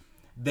nowhere.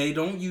 They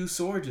don't use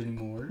swords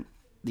anymore.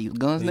 These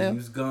guns They now?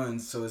 use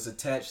guns, so it's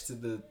attached to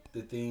the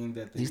thing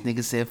that they... These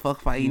niggas said,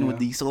 fuck fighting Yeah. with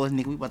these swords,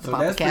 nigga. We about to So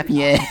pop a that's cap in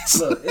pretty- your ass.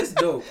 Look, it's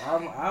dope.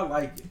 I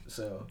like it.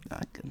 So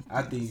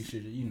I think you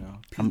should,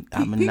 I'm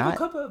people not.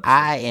 come up-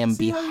 I am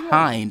see how you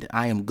behind.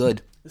 I am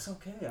good. It's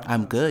okay.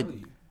 I'm good. telling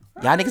you.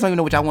 Y'all niggas don't even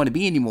know what y'all want to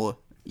be anymore.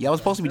 Y'all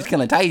was supposed to be just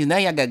killing Titans. Now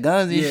y'all got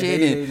guns and Yeah, shit.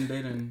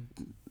 they didn't.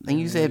 And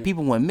you said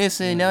people went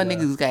missing. Now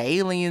niggas got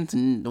aliens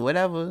and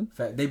whatever.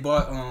 Fact, they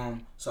bought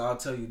so I'll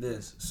tell you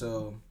this.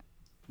 So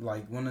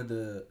like one of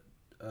the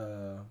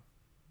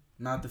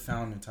not the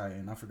founding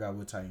Titan, I forgot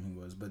what Titan he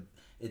was, but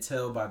it's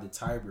held by the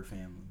Tiber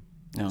family.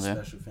 The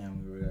special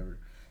family or whatever.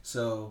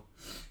 So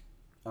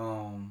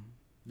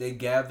they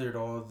gathered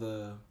all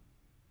the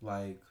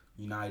like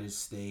United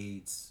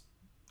States,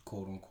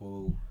 quote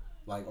unquote,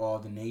 like all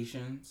the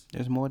nations.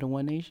 There's more than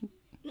one nation?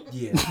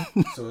 Yeah.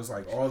 So it's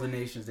like all the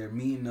nations, they're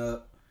meeting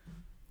up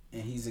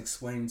and he's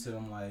explaining to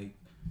them like,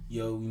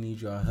 yo, we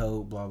need your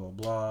help, blah, blah,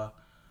 blah.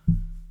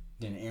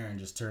 Then Aaron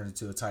just turns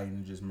into a Titan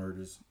and just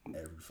murders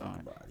every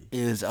fucking body.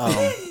 Is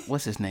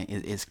what's his name?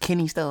 Is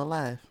Kenny still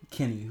alive?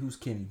 Kenny, who's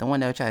Kenny? The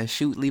one that tried to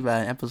shoot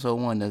Levi in episode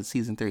 1 of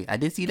season 3. I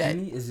did see that.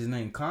 Kenny? Is his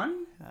name Connie?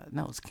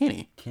 No, it's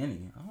Kenny.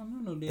 Kenny. I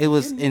don't know. No damn It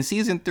was Kenny. in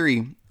season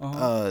 3.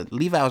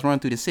 Levi was running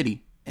through the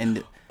city,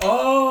 and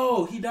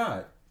Oh, he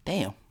died.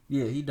 damn.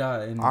 Yeah, he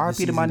died. In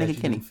R.I.P. to my nigga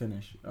Kenny.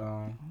 Finish.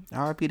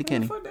 R.I.P. to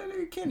Kenny. Fuck that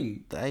nigga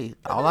Kenny. Hey,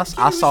 That all nigga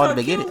I Kenny saw was at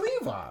the trying to beginning. kill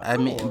Levi. I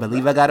mean, Come on, but bro.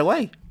 Levi got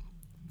away.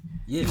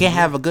 Yeah, You can't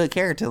have a good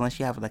character unless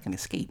you have like an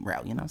escape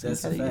route. You know what I'm That's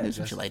a saying? You gotta fact. do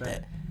some shit like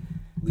that.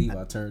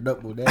 Levi turned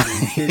up with that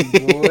nigga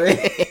Kenny,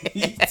 boy.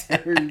 He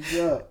turned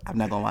up. I'm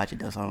not gonna watch it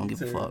though, so I don't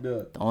give a Turned fuck.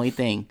 up. The only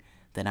thing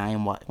that I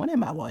am watching, when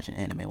am I watching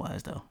anime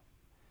wise though?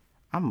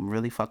 I'm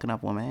really fucking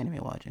up on my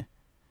anime watching.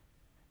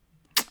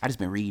 I just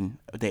been reading.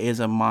 There is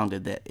a manga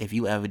that if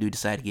you ever do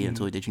decide to get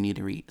into it, that you need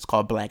to read. It's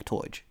called Black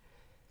Torch.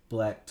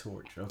 Black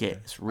Torch. Okay. Yeah,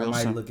 it's real I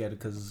might simple. look at it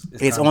because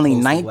It's only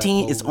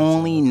 19. It's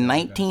only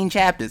 19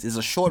 chapters. It's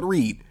a short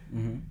read.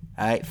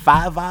 All right,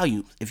 5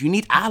 volumes. If you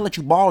need, I'll let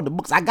you borrow the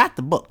books. I got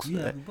the books. You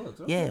have the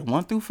books. Okay. Yeah,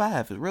 1 through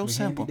 5. It's real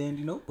simple.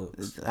 Dandy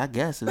notebooks. I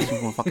guess that's what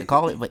you want to fucking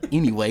call it. But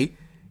anyway,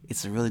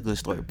 it's a really good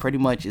story. Pretty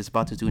much, it's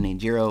about this dude named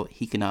Jiro.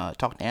 He can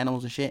talk to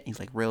animals and shit. He's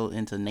like real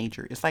into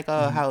nature. It's like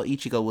how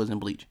Ichigo was in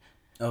Bleach.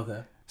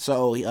 Okay.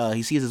 So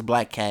he sees this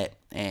black cat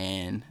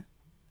and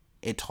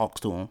it talks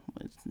to him.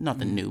 It's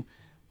nothing new.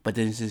 But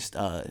then this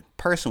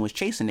person was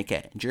chasing the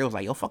cat. And Jiro's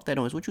like, yo, fuck that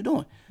noise. What you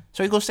doing?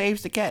 So he goes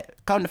saves the cat.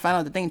 Come to find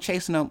out the thing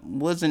chasing him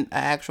wasn't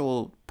an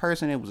actual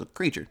person. It was a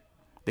creature.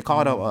 They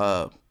called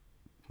them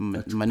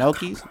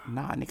Monokis.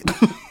 Nah,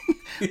 nigga.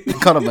 They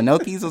called them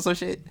Monokis or some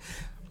shit.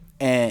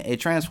 And it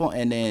transformed.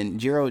 And then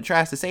Jiro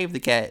tries to save the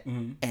cat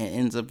and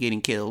ends up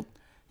getting killed.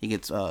 He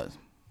gets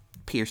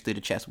pierced through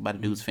the chest by the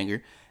dude's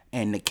finger.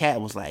 And the cat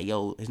was like,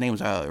 yo, his name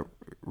was Rago.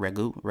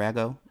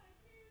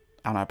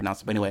 I don't know how to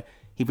pronounce it. But anyway,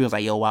 he was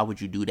like, yo, why would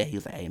you do that? He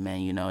was like, hey,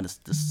 man, you know, this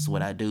is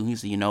what I do. He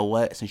said, you know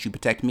what? Since you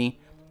protect me,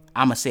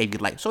 I'm going to save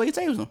your life. So he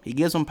saves him. He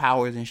gives him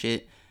powers and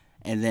shit.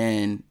 And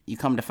then you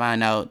come to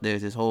find out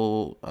there's this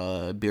whole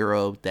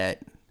bureau that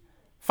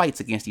fights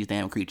against these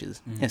damn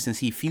creatures. And since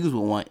he fused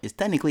with one, it's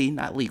technically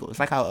not legal. It's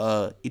like how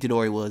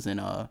Itadori was in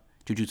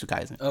Jujutsu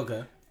Kaisen.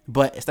 Okay.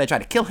 But instead of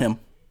trying to kill him,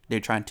 they're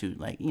trying to,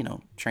 like, you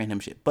know, train him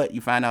shit. But you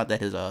find out that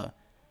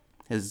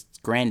his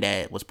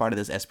granddad was part of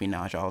this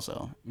espionage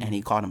also. And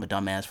he called him a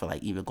dumbass for,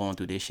 like, even going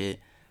through this shit.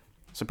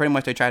 So pretty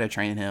much they try to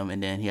train him.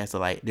 And then he has to,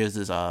 like, there's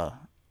this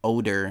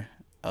older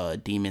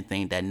demon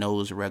thing that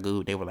knows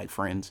Ragu. They were, like,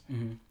 friends.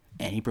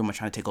 And he pretty much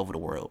trying to take over the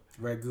world.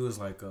 Ragu is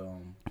like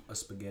a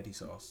spaghetti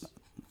sauce.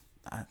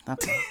 All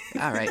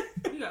right.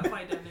 You gotta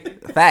fight that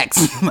nigga.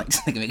 Facts. Like,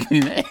 this nigga making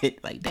me mad.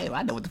 Like, damn,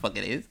 I know what the fuck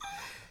it is.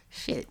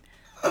 Shit.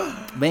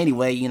 But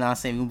anyway, you know what I'm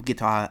saying? We'll get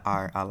to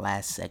our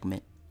last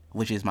segment,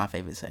 which is my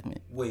favorite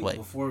segment. Wait,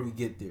 before we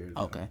get there,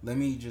 though, Okay. let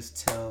me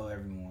just tell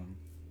everyone,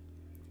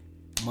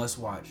 must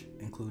watch,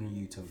 including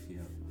you,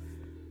 Tokyo.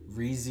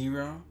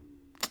 ReZero.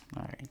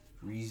 All right.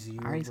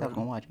 ReZero. I already stopped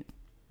gonna watch it.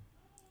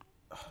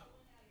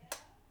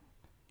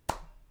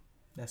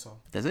 That's all.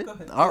 That's it? Go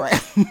ahead. All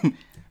right. You All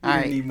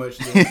don't right. need much.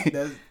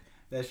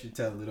 That should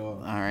tell it all.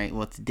 All right.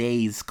 Well,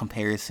 today's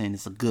comparison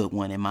is a good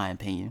one, in my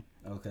opinion.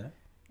 Okay.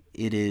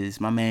 It is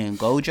my man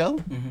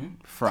Gojo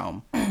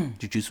from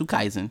Jujutsu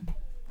Kaisen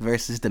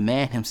versus the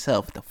man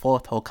himself, the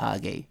fourth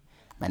Hokage,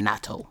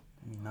 Minato.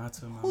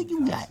 Who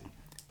you got?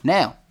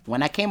 Now,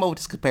 when I came over with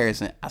this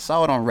comparison, I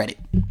saw it on Reddit.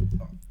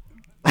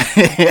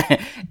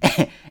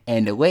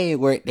 And the way it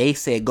worked, they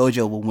said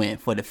Gojo will win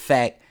for the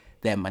fact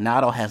that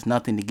Minato has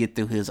nothing to get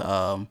through his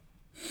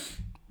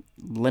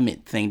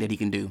limit thing that he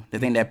can do. The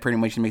thing that pretty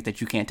much makes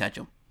that you can't touch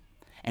him.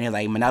 And it's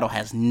like Minato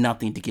has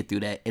nothing to get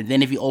through that. And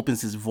then if he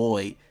opens his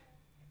void,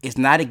 it's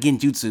not a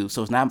genjutsu,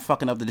 so it's not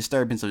fucking up the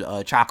disturbance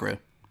of chakra.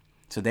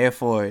 So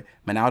therefore,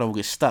 Minato will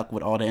get stuck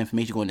with all the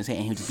information going in his head,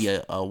 and he'll just be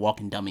a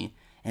walking dummy.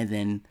 And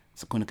then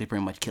Sukuna could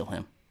pretty much kill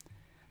him.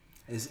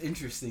 It's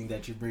interesting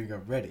that you bring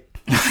up Reddit.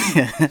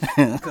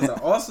 Because I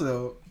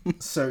also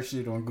searched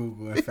it on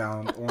Google and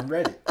found on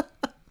Reddit.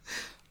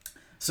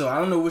 So I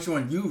don't know which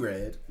one you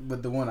read,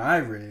 but the one I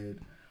read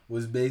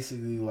was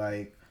basically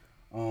like,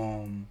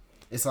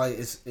 it's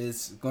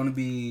going to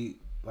be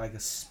like a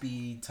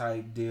speed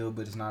type deal,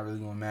 but it's not really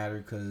going to matter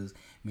because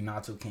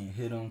Minato can't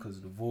hit him because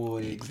of the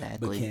void.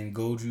 Exactly. But can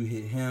Goju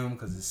hit him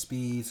because of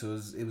speed?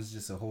 So it was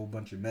just a whole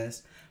bunch of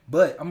mess.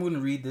 But I'm going to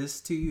read this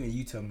to you and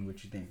you tell me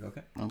what you think,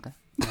 okay? Okay.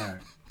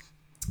 Alright.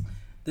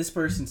 This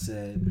person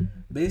said,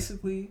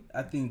 basically,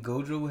 I think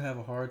Gojo will have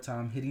a hard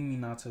time hitting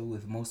Minato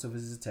with most of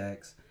his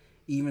attacks,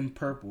 even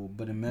purple,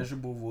 but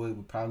immeasurable void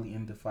would probably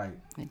end the fight.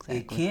 Exactly.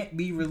 It can't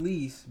be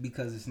released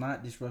because it's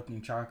not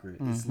disrupting chakra.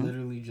 It's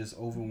literally just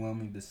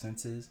overwhelming the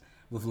senses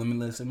with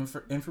limitless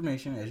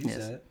information, as you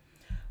said.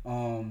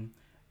 And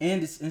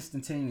it's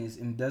instantaneous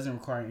and doesn't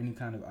require any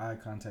kind of eye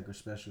contact or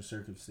special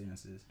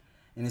circumstances.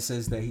 And it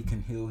says that he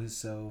can heal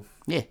himself.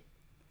 Yeah.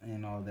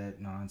 And all that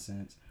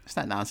nonsense. It's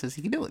not nonsense.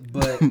 He can do it.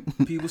 But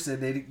people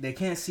said they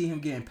can't see him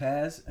getting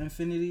past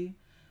infinity.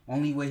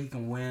 Only way he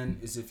can win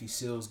is if he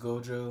seals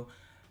Gojo.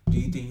 Do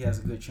you think he has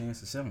a good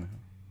chance of sealing him?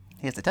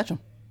 He has to touch him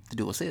to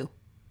do a seal.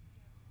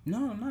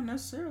 No, not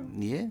necessarily.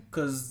 Yeah.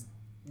 Because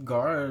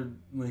Gaara,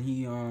 when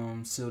he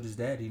sealed his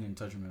dad, he didn't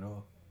touch him at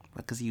all.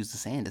 Because he used the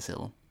sand to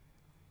seal him.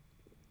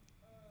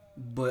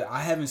 But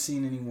I haven't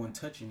seen anyone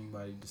touch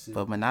anybody to seal.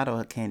 But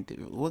Minato can't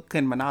do. What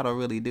can Minato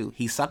really do?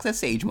 He sucks at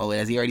Sage Mode,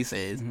 as he already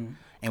says. Mm-hmm.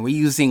 And we're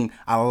using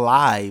a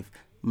live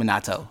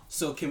Minato.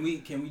 So can we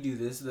do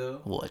this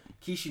though? What?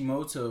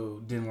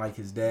 Kishimoto didn't like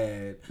his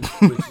dad,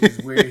 which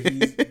is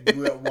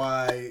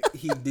why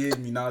he did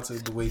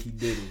Minato the way he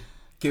did it.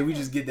 Can we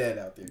just get that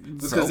out there?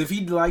 Because if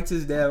he liked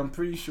his dad, I'm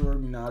pretty sure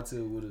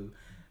Minato would have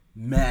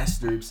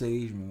mastered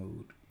Sage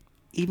Mode.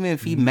 Even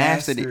if he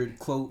mastered it,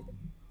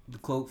 the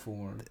cloak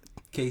form,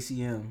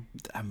 KCM.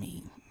 I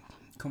mean,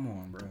 come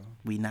on, bro.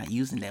 We not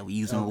using that. We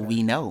using what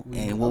we know,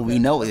 and what we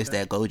know is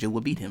that Gojo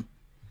will beat him.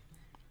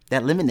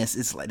 That limitless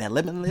is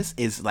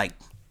like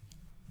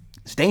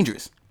it's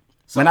dangerous.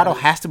 So Minato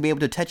has to be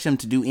able to touch him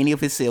to do any of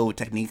his seal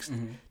techniques.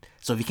 Mm-hmm.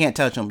 So if you can't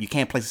touch him, you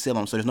can't place a seal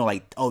on him. So there's no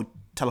like,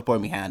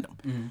 teleport behind him.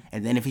 Mm-hmm.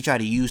 And then if he try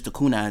to use the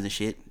kunais and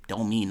shit,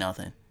 don't mean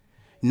nothing.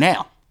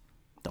 Now,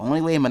 the only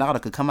way Minato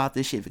could come out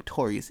this shit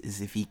victorious is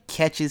if he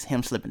catches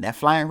him slipping. That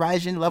flying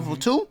Raijin level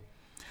 2,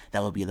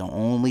 that would be the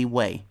only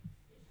way.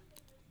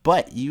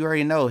 But you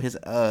already know his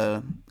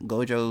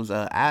Gojo's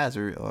eyes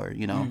are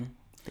you know.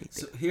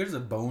 So here's a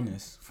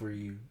bonus for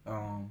you.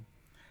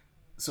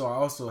 So I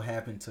also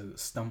happened to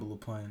stumble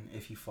upon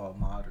if he fought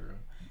Madara.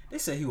 They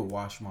said he would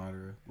wash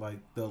Madara, like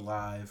the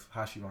live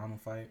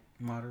Hashirama fight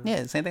Madara.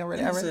 Yeah, same thing I read.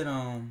 They said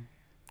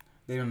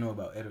they don't know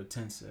about Edo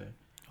Tensei.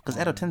 Because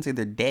Edo Tensei,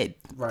 they're dead,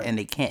 right, and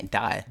they can't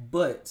die.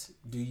 But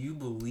do you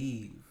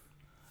believe,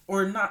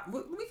 or not?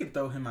 We could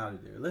throw him out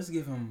of there. Let's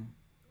give him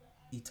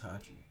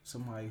Itachi,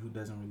 somebody who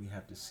doesn't really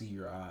have to see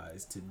your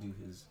eyes to do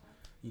his,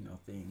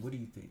 thing. What do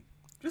you think?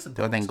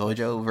 Do I think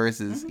Gojo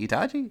versus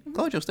Itachi?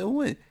 Gojo still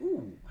win.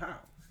 Ooh, how?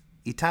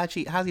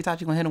 How's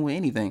Itachi gonna hit him with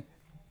anything?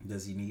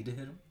 Does he need to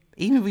hit him?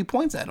 Even if he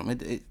points at him,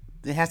 it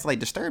has to like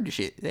disturb the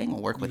shit. It ain't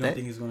gonna work with that. You don't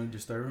think it's gonna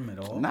disturb him at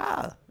all?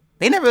 Nah.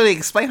 They never really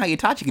explain how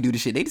Itachi can do the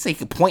shit. They just say he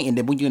can point and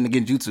then when you're in the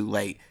genjutsu,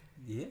 like,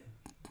 yeah.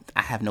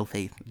 I have no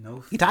faith.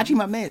 Itachi,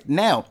 my man.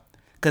 Now,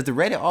 because the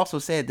Reddit also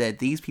said that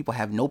these people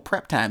have no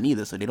prep time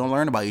either, so they don't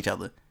learn about each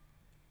other.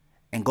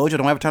 And Gojo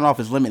don't ever turn off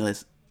his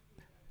limitless.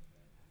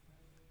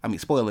 I mean,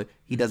 spoiler,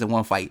 he does it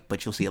one fight,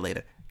 but you'll see it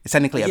later. It's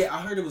technically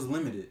I heard it was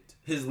limited.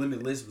 His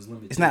limitless was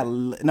limited. It's not.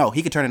 No,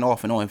 he could turn it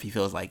off and on if he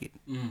feels like it.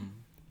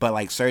 But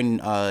like certain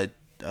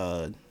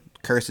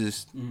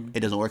curses,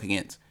 it doesn't work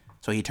against.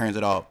 So he turns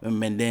it off,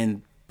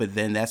 but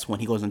then that's when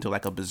he goes into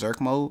like a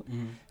berserk mode.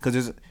 Because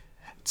there's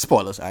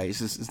spoilers. All right,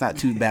 it's not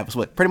too bad.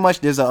 But pretty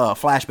much there's a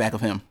flashback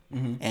of him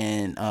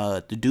and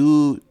the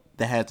dude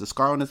that has the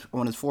scar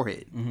on his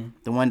forehead,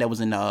 the one that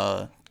was in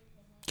the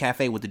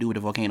cafe with the dude with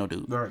the volcano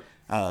dude,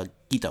 right?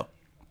 Gito.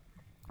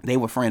 They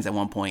were friends at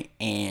one point,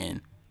 and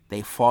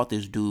they fought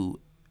this dude,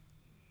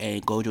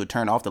 and Gojo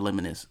turned off the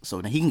limitless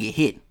so that he can get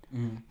hit,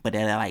 but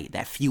then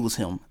that fuels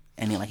him.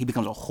 And then he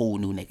becomes a whole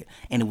new nigga.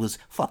 And it was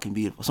fucking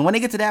beautiful. So when they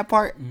get to that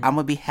part, I'm going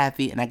to be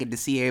happy. And I get to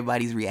see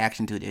everybody's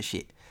reaction to this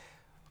shit.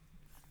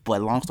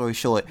 But long story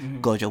short,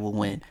 Gojo will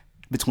win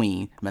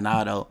between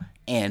Minato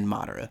and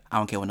Madara. I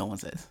don't care what no one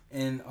says.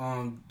 And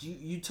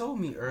you told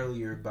me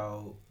earlier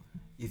about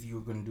if you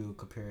were gonna do a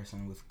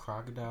comparison with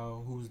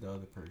Crocodile. Who's the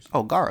other person?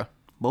 Oh, Gara.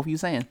 Both of you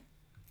saying.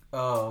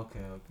 Oh, okay.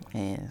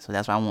 Yeah, so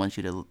that's why I want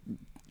you to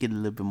get a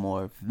little bit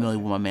more familiar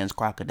with my man's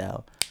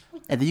Crocodile.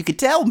 And then you can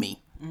tell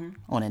me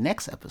on the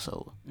next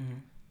episode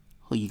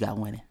who you got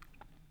winning.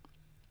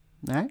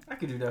 All right? I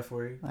could do that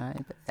for you. All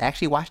right.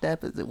 Actually, watch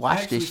that episode.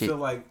 Watch this shit. I feel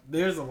like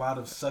there's a lot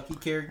of sucky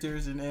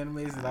characters in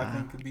animes that I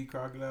think could be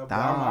Crocodile. But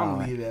I'm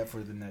going to leave that for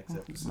the next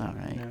episode. All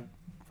right. You know?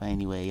 But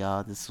anyway,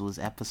 y'all, this was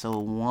episode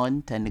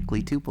 1,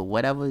 technically 2, but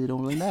whatever, it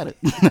don't really matter.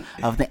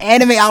 Of the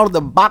Anime Out of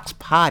the Box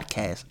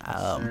podcast.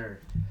 Sure.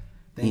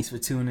 Thanks for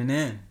tuning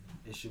in.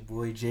 It's your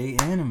boy Jay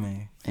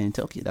Anime. And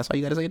Tokyo. That's all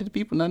you got to say to the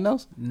people? Nothing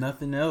else?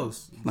 Nothing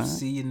else. All right.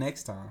 See you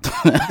next time.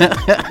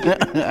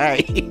 All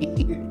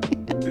right.